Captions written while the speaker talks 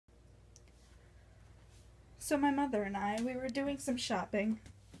So my mother and I, we were doing some shopping.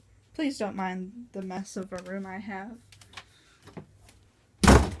 Please don't mind the mess of a room I have.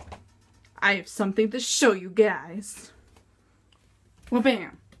 I have something to show you guys. Well,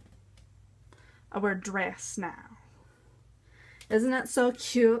 bam. I wear a dress now. Isn't it so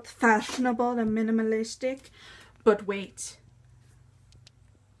cute, fashionable, and minimalistic? But wait.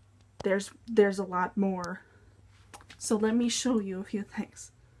 There's a lot more. So let me show you a few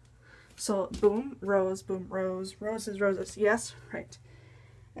things. So, boom, rose, roses, roses. Yes, right.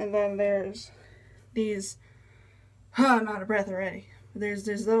 And then there's these, I'm out of breath already. There's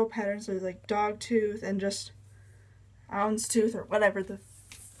little patterns, so there's like dog tooth and just hound's tooth or whatever the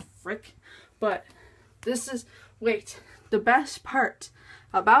frick. But this is, wait, the best part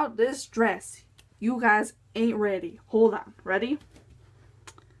about this dress, you guys ain't ready. Hold on, ready?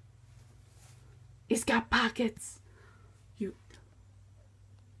 It's got pockets.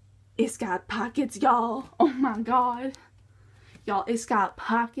 It's got pockets, y'all. Oh my god. Y'all, it's got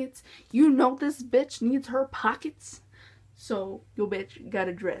pockets. You know this bitch needs her pockets. So, your bitch got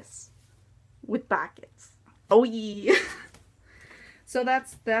a dress with pockets. Oh yeah. So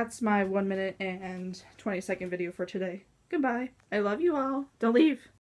that's my 1 minute and 20-second video for today. Goodbye. I love you all. Don't leave.